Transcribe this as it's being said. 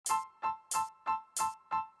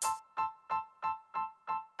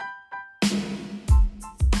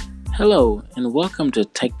Hello, and welcome to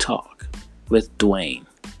Tech Talk with Dwayne.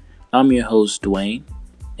 I'm your host, Dwayne,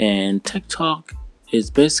 and Tech Talk is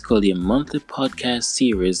basically a monthly podcast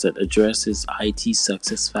series that addresses IT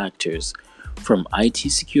success factors from IT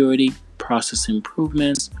security, process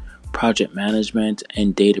improvements, project management,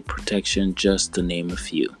 and data protection, just to name a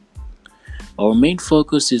few. Our main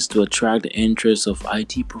focus is to attract the interest of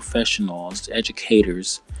IT professionals,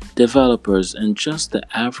 educators, developers, and just the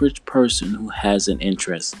average person who has an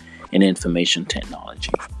interest in information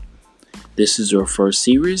technology. This is our first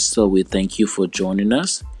series, so we thank you for joining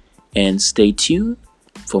us and stay tuned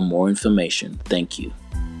for more information. Thank you.